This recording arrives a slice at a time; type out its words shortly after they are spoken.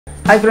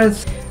Hi friends,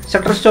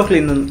 Shutterstockൽ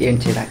നിന്നും earn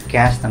ചെയ്ത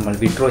cash നമ്മൾ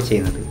വിഡ്രോ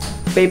ചെയ്യുന്നത്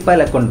PayPal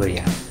അക്കൗണ്ട്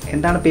വഴിയാണ്.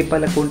 എന്താണ്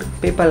PayPal അക്കൗണ്ട്?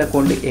 PayPal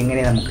അക്കൗണ്ട്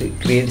എങ്ങനെ നമുക്ക്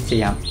ക്രിയേറ്റ്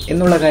ചെയ്യാം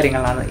എന്നുള്ള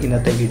കാര്യങ്ങളാണ്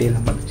ഇന്നത്തെ വീഡിയോയിൽ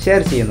നമ്മൾ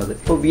ഷെയർ ചെയ്യുന്നത്.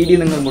 അപ്പോൾ വീഡിയോ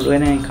നിങ്ങൾ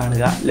മുഴുവനായി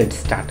കാണുക. Let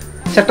start.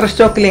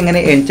 Shutterstockൽ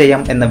എങ്ങനെ earn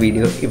ചെയ്യാം എന്ന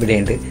വീഡിയോ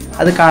ഇവിടെയുണ്ട്.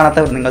 അത്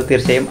കാണാത്തവർ നിങ്ങൾ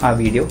തീർച്ചയായും ആ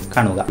വീഡിയോ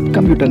കാണുക.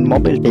 Computer and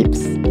mobile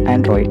tips,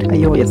 Android,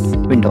 iOS,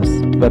 Windows,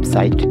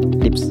 website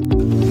tips.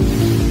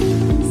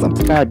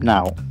 Subscribe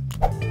now.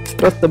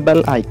 Press the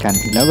bell icon.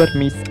 Never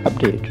miss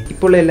update.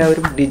 ഇപ്പോൾ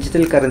എല്ലാവരും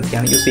ഡിജിറ്റൽ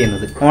കറൻസിയാണ് യൂസ്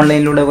ചെയ്യുന്നത്.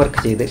 ഓൺലൈനിലൂടെ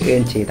വർക്ക് ചെയ്ത്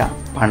ഏൺ ചെയ്ത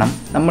പണം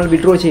നമ്മൾ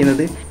വിഡ്രോ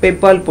ചെയ്യുന്നത്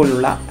പേപ്പാൽ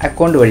പോലുള്ള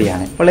അക്കൗണ്ട്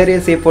വഴിയാണ്. വളരെ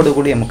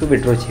സേഫോടുകൂടി നമുക്ക്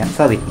വിഡ്രോ ചെയ്യാൻ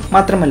സാധിക്കും.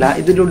 മാത്രമല്ല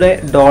ഇതിലൂടെ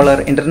ഡോളർ,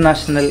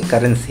 ഇന്റർനാഷണൽ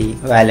കറൻസി,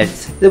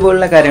 വാലറ്റ്സ്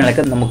ഇതുപോലുള്ള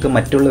കാര്യങ്ങളൊക്കെ നമുക്ക്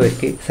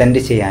മറ്റുള്ളവർക്ക്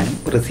സെൻഡ് ചെയ്യാനും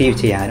റിസീവ്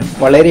ചെയ്യാനും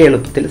വളരെ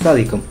എളുപ്പത്തിൽ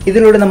സാധിക്കും.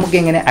 ഇതിലൂടെ നമുക്ക്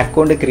എങ്ങനെ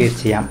അക്കൗണ്ട്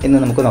ക്രിയേറ്റ് ചെയ്യാം എന്ന്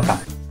നമുക്ക് നോക്കാം.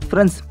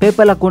 ഫ്രണ്ട്സ്,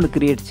 പേപ്പാൽ അക്കൗണ്ട്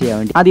ക്രിയേറ്റ് ചെയ്യാൻ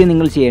വേണ്ടി ആദ്യം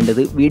നിങ്ങൾ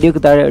ചെയ്യേണ്ടത് വീഡിയോക്ക്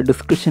താഴെ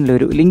ഡിസ്ക്രിപ്ഷനിൽ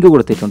ഒരു ലിങ്ക്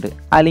കൊടുത്തിട്ടുണ്ട്.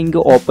 ആ ലിങ്ക്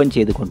ഓപ്പൺ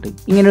ചെയ്തുകൊണ്ട്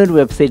ഇങ്ങനെ ഒരു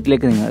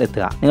വെബ്സൈറ്റിലേക്ക് നിങ്ങൾ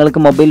എത്തുക.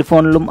 നിങ്ങൾക്ക് മൊബൈൽ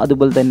ഫോണിലും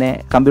അതുപോലെ തന്നെ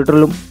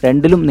കമ്പ്യൂട്ടറിലും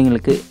രണ്ടിലും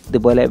നിങ്ങൾക്ക്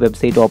ഇതുപോലെ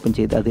വെബ്സൈറ്റ് ഓപ്പൺ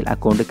ചെയ്ത് അതിൽ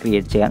അക്കൗണ്ട്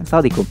ക്രിയേറ്റ് ചെയ്യാൻ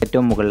സാധിക്കും.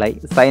 ഏറ്റവും മുകളിലായി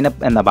സൈൻ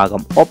അപ്പ് എന്ന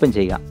ഭാഗം ഓപ്പൺ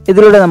ചെയ്യുക.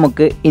 ഇതിലൂടെ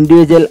നമുക്ക്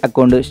ഇൻഡിവിജ്വൽ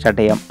അക്കൗണ്ട്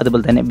സ്റ്റാർട്ട് ചെയ്യാം,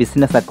 അതുപോലെ തന്നെ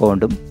ബിസിനസ്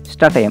അക്കൗണ്ടും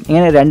സ്റ്റാർട്ട് ചെയ്യാം.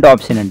 ഇങ്ങനെ രണ്ട്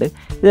ഓപ്ഷൻ ഉണ്ട്.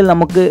 ഇതിൽ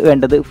നമുക്ക്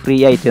വേണ്ടത് ഫ്രീ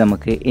ആയിട്ട്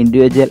നമുക്ക്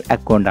ഇൻഡിവിജ്വൽ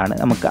അക്കൗണ്ടാണ്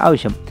നമുക്ക്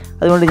ആവശ്യം.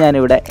 അതുകൊണ്ട്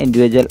ഞാനിവിടെ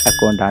ഇൻഡിവിജ്വൽ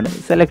അക്കൗണ്ടാണ്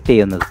സെലക്ട്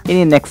ചെയ്യുന്നത്.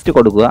 ഇനി നെക്സ്റ്റ്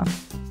കൊടുക്കുക.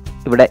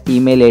 ഇവിടെ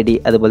ഇമെയിൽ ID,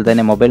 അതുപോലെ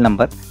തന്നെ മൊബൈൽ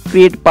നമ്പർ,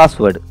 ക്രിയേറ്റ്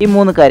പാസ്വേഡ്, ഈ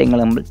മൂന്ന് കാര്യങ്ങൾ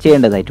നമ്മൾ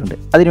ചെയ്യേണ്ടതായിട്ടുണ്ട്.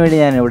 അതിനുവേണ്ടി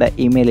ഞാനിവിടെ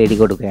ഇമെയിൽ ID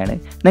കൊടുക്കുകയാണ്.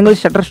 നിങ്ങൾ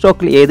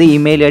ഷട്ടർസ്റ്റോക്കിൽ ഏത്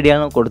ഇമെയിൽ ID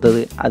ആണോ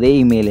കൊടുത്തത് അതേ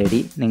ഇമെയിൽ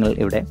ID നിങ്ങൾ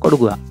ഇവിടെ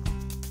കൊടുക്കുക.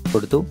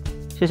 കൊടുത്തു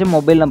ശേഷം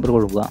മൊബൈൽ നമ്പർ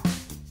കൊടുക്കുക.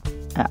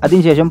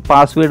 അതിനുശേഷം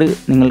പാസ്വേഡ്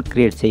നിങ്ങൾ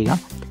ക്രിയേറ്റ് ചെയ്യുക.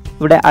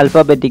 ഇവിടെ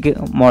ആൽഫബറ്റിക്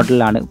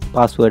മോഡലാണ്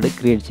പാസ്വേഡ്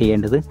ക്രിയേറ്റ്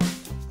ചെയ്യേണ്ടത്.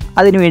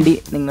 അതിനുവേണ്ടി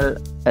നിങ്ങൾ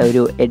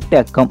ഒരു 8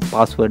 അക്കം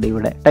പാസ്വേഡ്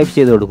ഇവിടെ ടൈപ്പ്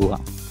ചെയ്ത് കൊടുക്കുക.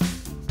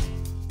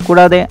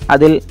 കൂടാതെ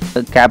അതിൽ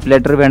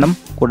ക്യാപിറ്റൽ വേണം,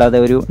 കൂടാതെ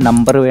ഒരു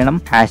നമ്പർ വേണം,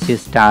 ഹാഷ്,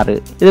 സ്റ്റാർ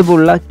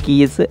ഇതുപോലുള്ള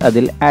കീസ്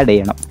അതിൽ ആഡ്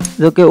ചെയ്യണം.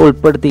 ഇതൊക്കെ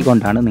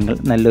ഉൾപ്പെടുത്തിക്കൊണ്ടാണ് നിങ്ങൾ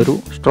നല്ലൊരു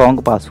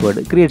സ്ട്രോങ്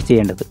പാസ്വേഡ് ക്രിയേറ്റ്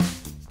ചെയ്യേണ്ടത്.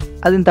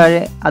 അതിന്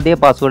താഴെ അതേ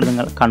പാസ്വേഡ്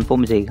നിങ്ങൾ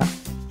കൺഫേം ചെയ്യുക.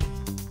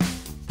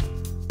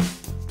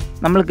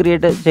 നമ്മൾ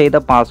ക്രിയേറ്റ് ചെയ്ത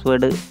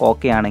പാസ്വേഡ്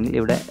ഓക്കെ ആണെങ്കിൽ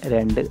ഇവിടെ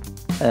 2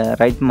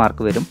 റൈറ്റ്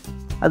മാർക്ക് വരും.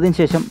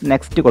 അതിനുശേഷം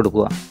നെക്സ്റ്റ്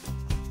കൊടുക്കുക.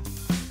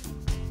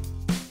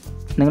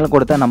 നിങ്ങൾ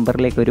കൊടുത്ത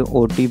നമ്പറിലേക്ക് ഒരു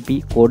OTP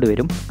കോഡ്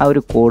വരും. ആ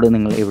ഒരു കോഡ്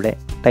നിങ്ങൾ ഇവിടെ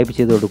ടൈപ്പ്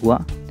ചെയ്ത് കൊടുക്കുക.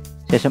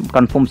 ശേഷം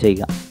കൺഫേം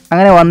ചെയ്യുക.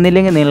 അങ്ങനെ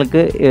വന്നില്ലെങ്കിൽ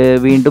നിങ്ങൾക്ക്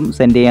വീണ്ടും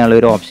സെൻഡ് ചെയ്യാനുള്ള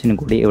ഒരു ഓപ്ഷനും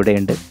കൂടി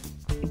ഇവിടെയുണ്ട്.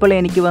 ഇപ്പോൾ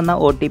എനിക്ക് വന്ന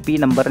OTP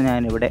നമ്പർ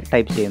ഞാനിവിടെ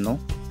ടൈപ്പ് ചെയ്യുന്നു.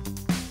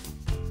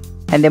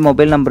 എൻ്റെ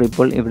മൊബൈൽ നമ്പർ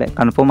ഇപ്പോൾ ഇവിടെ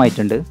കൺഫേം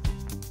ആയിട്ടുണ്ട്.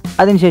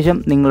 അതിനുശേഷം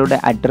നിങ്ങളുടെ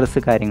അഡ്രസ്സ്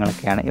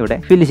കാര്യങ്ങളൊക്കെയാണ് ഇവിടെ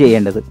ഫില്ല്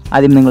ചെയ്യേണ്ടത്.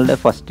 ആദ്യം നിങ്ങളുടെ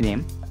ഫസ്റ്റ്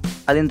നെയിം,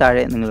 അതിന്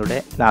താഴെ നിങ്ങളുടെ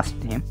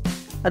ലാസ്റ്റ് നെയിം,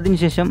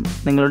 അതിനുശേഷം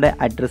നിങ്ങളുടെ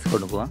അഡ്രസ്സ്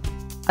കൊടുക്കുക.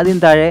 അതിന്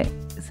താഴെ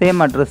സെയിം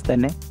അഡ്രസ്സ്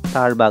തന്നെ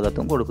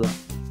താഴ്ഭാഗത്തും കൊടുക്കുക.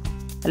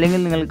 അല്ലെങ്കിൽ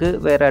നിങ്ങൾക്ക്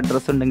വേറെ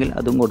അഡ്രസ്സ് ഉണ്ടെങ്കിൽ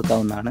അതും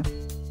കൊടുക്കാവുന്നതാണ്.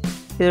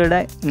 ഇതിവിടെ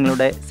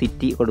നിങ്ങളുടെ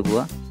സിറ്റി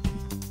കൊടുക്കുക.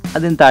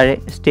 അതിന് താഴെ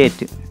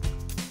സ്റ്റേറ്റ്,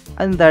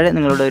 അതിന് താഴെ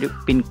നിങ്ങളുടെ ഒരു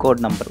പിൻ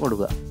കോഡ് നമ്പർ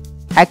കൊടുക്കുക.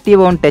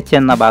 ആക്റ്റീവ് ഓൺ ടച്ച്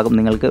എന്ന ഭാഗം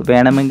നിങ്ങൾക്ക്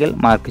വേണമെങ്കിൽ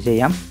മാർക്ക്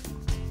ചെയ്യാം.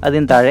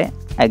 അതിന് താഴെ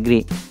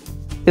അഗ്രി.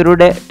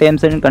 ഇവരുടെ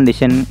ടേംസ് ആൻഡ്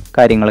കണ്ടീഷൻ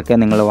കാര്യങ്ങളൊക്കെ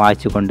നിങ്ങൾ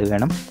വായിച്ചുകൊണ്ട്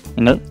വേണം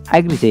നിങ്ങൾ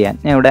അഗ്രി ചെയ്യാൻ.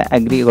 ഞാൻ ഇവിടെ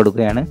അഗ്രി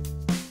കൊടുക്കുകയാണ്.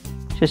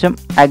 ശേഷം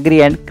അഗ്രി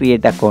ആൻഡ്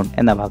ക്രിയേറ്റ് അക്കൗണ്ട്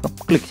എന്ന ഭാഗം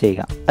ക്ലിക്ക്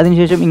ചെയ്യുക.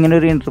 അതിനുശേഷം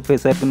ഇങ്ങനൊരു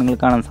ഇൻ്റർഫേസ് ആയിരിക്കും നിങ്ങൾ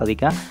കാണാൻ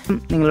സാധിക്കുക.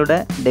 നിങ്ങളുടെ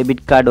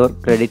debit card or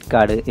credit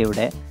card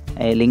ഇവിടെ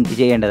ലിങ്ക്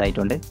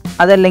ചെയ്യേണ്ടതായിട്ടുണ്ട്.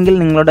 അതല്ലെങ്കിൽ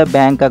നിങ്ങളുടെ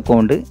ബാങ്ക്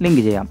അക്കൗണ്ട്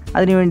ലിങ്ക് ചെയ്യാം.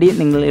 അതിനുവേണ്ടി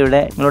നിങ്ങൾ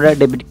ഇവിടെ നിങ്ങളുടെ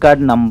ഡെബിറ്റ്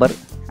കാർഡ് നമ്പർ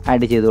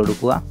ആഡ് ചെയ്ത്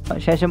കൊടുക്കുക.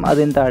 ശേഷം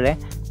അതിന് താഴെ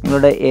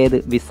നിങ്ങളുടെ ഏത്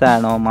വിസ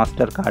ആണോ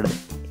മാസ്റ്റർ കാർഡ്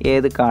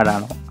ഏത്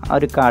കാർഡാണോ ആ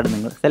ഒരു കാർഡ്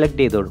നിങ്ങൾ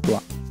സെലക്ട് ചെയ്ത് കൊടുക്കുക.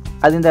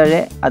 അതിന്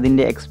താഴെ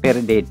അതിൻ്റെ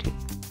എക്സ്പയറി ഡേറ്റ്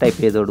ടൈപ്പ്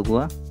ചെയ്ത്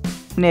കൊടുക്കുക.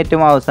 പിന്നെ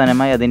ഏറ്റവും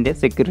അവസാനമായി അതിൻ്റെ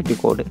സെക്യൂരിറ്റി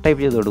കോഡ് ടൈപ്പ്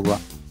ചെയ്ത് കൊടുക്കുക.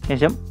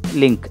 ശേഷം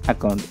ലിങ്ക്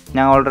അക്കൗണ്ട്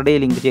ഞാൻ ഓൾറെഡി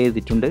ലിങ്ക്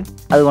ചെയ്തിട്ടുണ്ട്.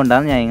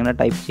 അതുകൊണ്ടാണ് ഞാൻ ഇങ്ങനെ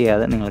ടൈപ്പ്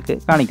ചെയ്യാതെ നിങ്ങൾക്ക്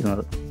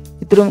കാണിക്കുന്നത്.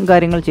 ഇത്തരം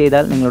കാര്യങ്ങൾ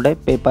ചെയ്താൽ നിങ്ങളുടെ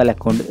പേപ്പാൽ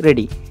അക്കൗണ്ട്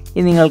റെഡി.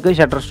 ഇനി നിങ്ങൾക്ക്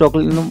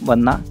ഷട്ടർസ്റ്റോക്കിൽ നിന്നും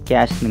വന്ന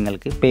ക്യാഷ്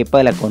നിങ്ങൾക്ക്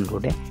പേപ്പാൽ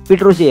അക്കൗണ്ടിലൂടെ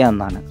വിഡ്രോ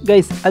ചെയ്യാവുന്നതാണ്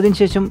ഗൈസ്.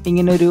 അതിനുശേഷം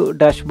ഇങ്ങനൊരു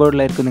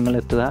ഡാഷ്ബോർഡിലായിരിക്കും നിങ്ങൾ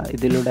എത്തുക.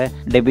 ഇതിലൂടെ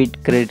ഡെബിറ്റ്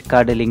ക്രെഡിറ്റ്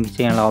കാർഡ് ലിങ്ക്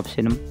ചെയ്യാനുള്ള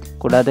ഓപ്ഷനും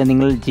കൂടാതെ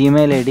നിങ്ങൾ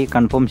ജിമെയിൽ ID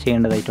കൺഫേം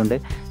ചെയ്യേണ്ടതായിട്ടുണ്ട്.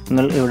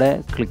 നിങ്ങൾ ഇവിടെ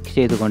ക്ലിക്ക്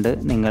ചെയ്തുകൊണ്ട്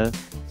നിങ്ങൾ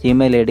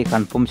ജിമെയിൽ ID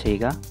കൺഫേം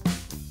ചെയ്യുക.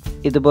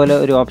 ഇതുപോലെ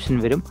ഒരു ഓപ്ഷൻ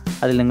വരും.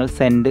 അതിൽ നിങ്ങൾ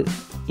സെൻഡ്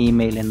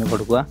ഇമെയിൽ എന്ന്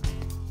കൊടുക്കുക.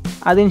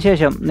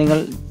 അതിനുശേഷം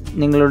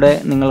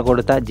നിങ്ങൾ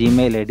കൊടുത്ത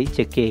ജിമെയിൽ ID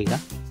ചെക്ക് ചെയ്യുക.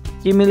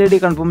 ജിമെയിൽ ID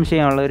കൺഫേം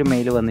ചെയ്യാനുള്ള ഒരു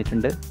മെയിൽ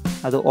വന്നിട്ടുണ്ട്.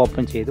 അത്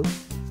ഓപ്പൺ ചെയ്തു.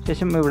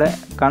 ശേഷം ഇവിടെ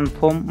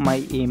കൺഫേം മൈ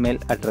ഇമെയിൽ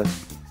അഡ്രസ്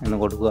എന്ന്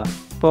കൊടുക്കുക.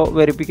 ഇപ്പോൾ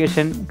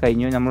വെരിഫിക്കേഷൻ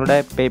കഴിഞ്ഞു. നമ്മളുടെ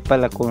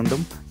പേപ്പാൽ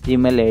അക്കൗണ്ടും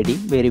ജിമെയിൽ ID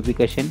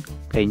വെരിഫിക്കേഷൻ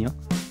കഴിഞ്ഞു.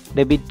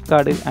 Debit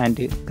card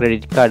and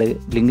credit card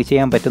link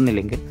ചെയ്യാൻ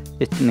പറ്റുന്നില്ലെങ്കിൽ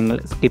ജസ്റ്റ് നിങ്ങൾ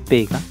സ്കിപ്പ്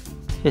ചെയ്യുക.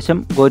 ശേഷം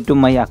ഗോ ടു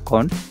മൈ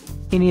അക്കൗണ്ട്.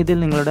 ഇനി ഇതിൽ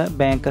നിങ്ങളുടെ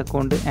ബാങ്ക്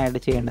അക്കൗണ്ട് ആഡ്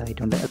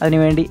ചെയ്യേണ്ടതായിട്ടുണ്ട്.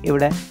 അതിനുവേണ്ടി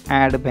ഇവിടെ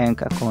ആഡ്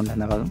ബാങ്ക് അക്കൗണ്ട്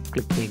എന്ന ഭാഗം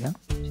ക്ലിക്ക് ചെയ്യുക.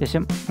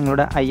 ശേഷം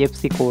നിങ്ങളുടെ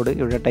IFSC കോഡ്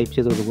ഇവിടെ ടൈപ്പ്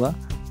ചെയ്ത് കൊടുക്കുക.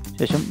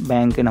 ശേഷം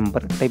ബാങ്ക്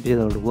നമ്പർ ടൈപ്പ്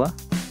ചെയ്ത് കൊടുക്കുക.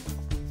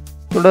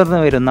 തുടർന്ന്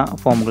വരുന്ന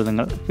ഫോമുകൾ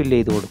നിങ്ങൾ ഫില്ല്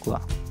ചെയ്ത് കൊടുക്കുക.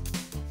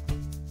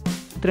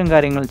 ഇത്തരം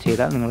കാര്യങ്ങൾ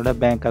ചെയ്താൽ നിങ്ങളുടെ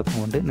ബാങ്ക്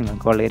അക്കൗണ്ട്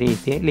നിങ്ങൾക്ക് വളരെ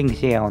ഈസിയായി ലിങ്ക്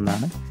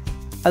ചെയ്യാവുന്നതാണ്.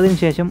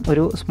 അതിനുശേഷം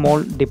ഒരു സ്മോൾ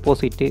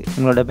ഡിപ്പോസിറ്റ്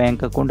നിങ്ങളുടെ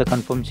ബാങ്ക് അക്കൗണ്ട്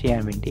കൺഫേം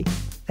ചെയ്യാൻ വേണ്ടി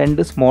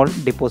 2 സ്മോൾ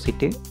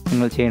ഡിപ്പോസിറ്റ്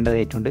നിങ്ങൾ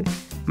ചെയ്യേണ്ടതായിട്ടുണ്ട്.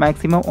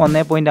 മാക്സിമം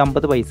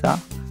 1.50 പൈസ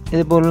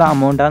ഇതുപോലുള്ള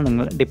അമൗണ്ടാണ്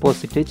നിങ്ങൾ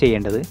ഡിപ്പോസിറ്റ്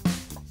ചെയ്യേണ്ടത്.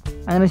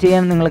 അങ്ങനെ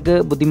ചെയ്യാൻ നിങ്ങൾക്ക്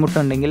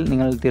ബുദ്ധിമുട്ടുണ്ടെങ്കിൽ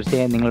നിങ്ങൾ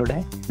തീർച്ചയായും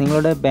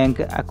നിങ്ങളുടെ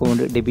bank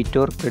account debit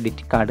or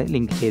credit card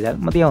link ചെയ്താൽ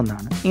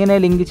മതിയാവുന്നതാണ്. ഇങ്ങനെ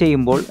ലിങ്ക്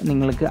ചെയ്യുമ്പോൾ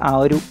നിങ്ങൾക്ക് ആ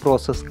ഒരു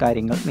പ്രോസസ്സ്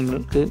കാര്യങ്ങൾ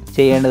നിങ്ങൾക്ക്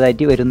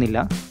ചെയ്യേണ്ടതായിട്ട് വരുന്നില്ല.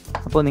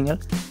 അപ്പോൾ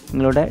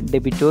നിങ്ങളുടെ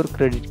debit or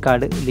credit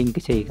card link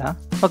ചെയ്യുക.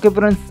 ഓക്കെ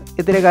ഫ്രണ്ട്സ്,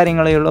 ഇത്ര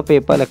കാര്യങ്ങളേ ഉള്ളൂ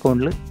പേപ്പാൽ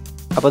അക്കൗണ്ടിൽ.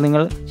 അപ്പോൾ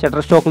നിങ്ങൾ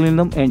ഷട്ടർസ്റ്റോക്കിൽ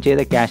നിന്നും ഏൺ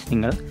ചെയ്ത ക്യാഷ്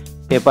നിങ്ങൾ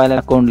പേപ്പാൽ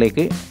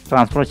അക്കൗണ്ടിലേക്ക്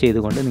ട്രാൻസ്ഫർ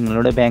ചെയ്തുകൊണ്ട്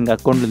നിങ്ങളുടെ ബാങ്ക്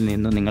അക്കൗണ്ടിൽ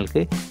നിന്നും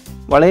നിങ്ങൾക്ക്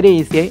വളരെ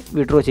ഈസിയായി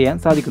വിഡ്രോ ചെയ്യാൻ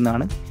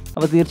സാധിക്കുന്നതാണ്.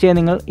 അപ്പോൾ തീർച്ചയായും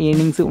നിങ്ങൾ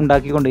earnings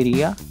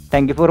ഉണ്ടാക്കിക്കൊണ്ടിരിക്കുക.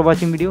 Thank you for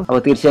watching video.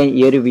 അപ്പോൾ തീർച്ചയായും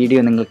ഈ ഒരു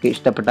വീഡിയോ നിങ്ങൾക്ക്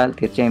ഇഷ്ടപ്പെട്ടാൽ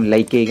തീർച്ചയായും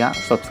ലൈക്ക് ചെയ്യുക,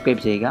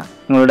 സബ്സ്ക്രൈബ് ചെയ്യുക.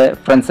 നിങ്ങളുടെ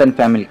ഫ്രണ്ട്സ് ആൻഡ്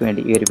ഫാമിലിക്ക്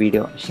വേണ്ടി ഈ ഒരു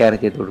വീഡിയോ ഷെയർ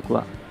ചെയ്ത്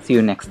കൊടുക്കുക. See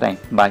you next time.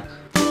 By.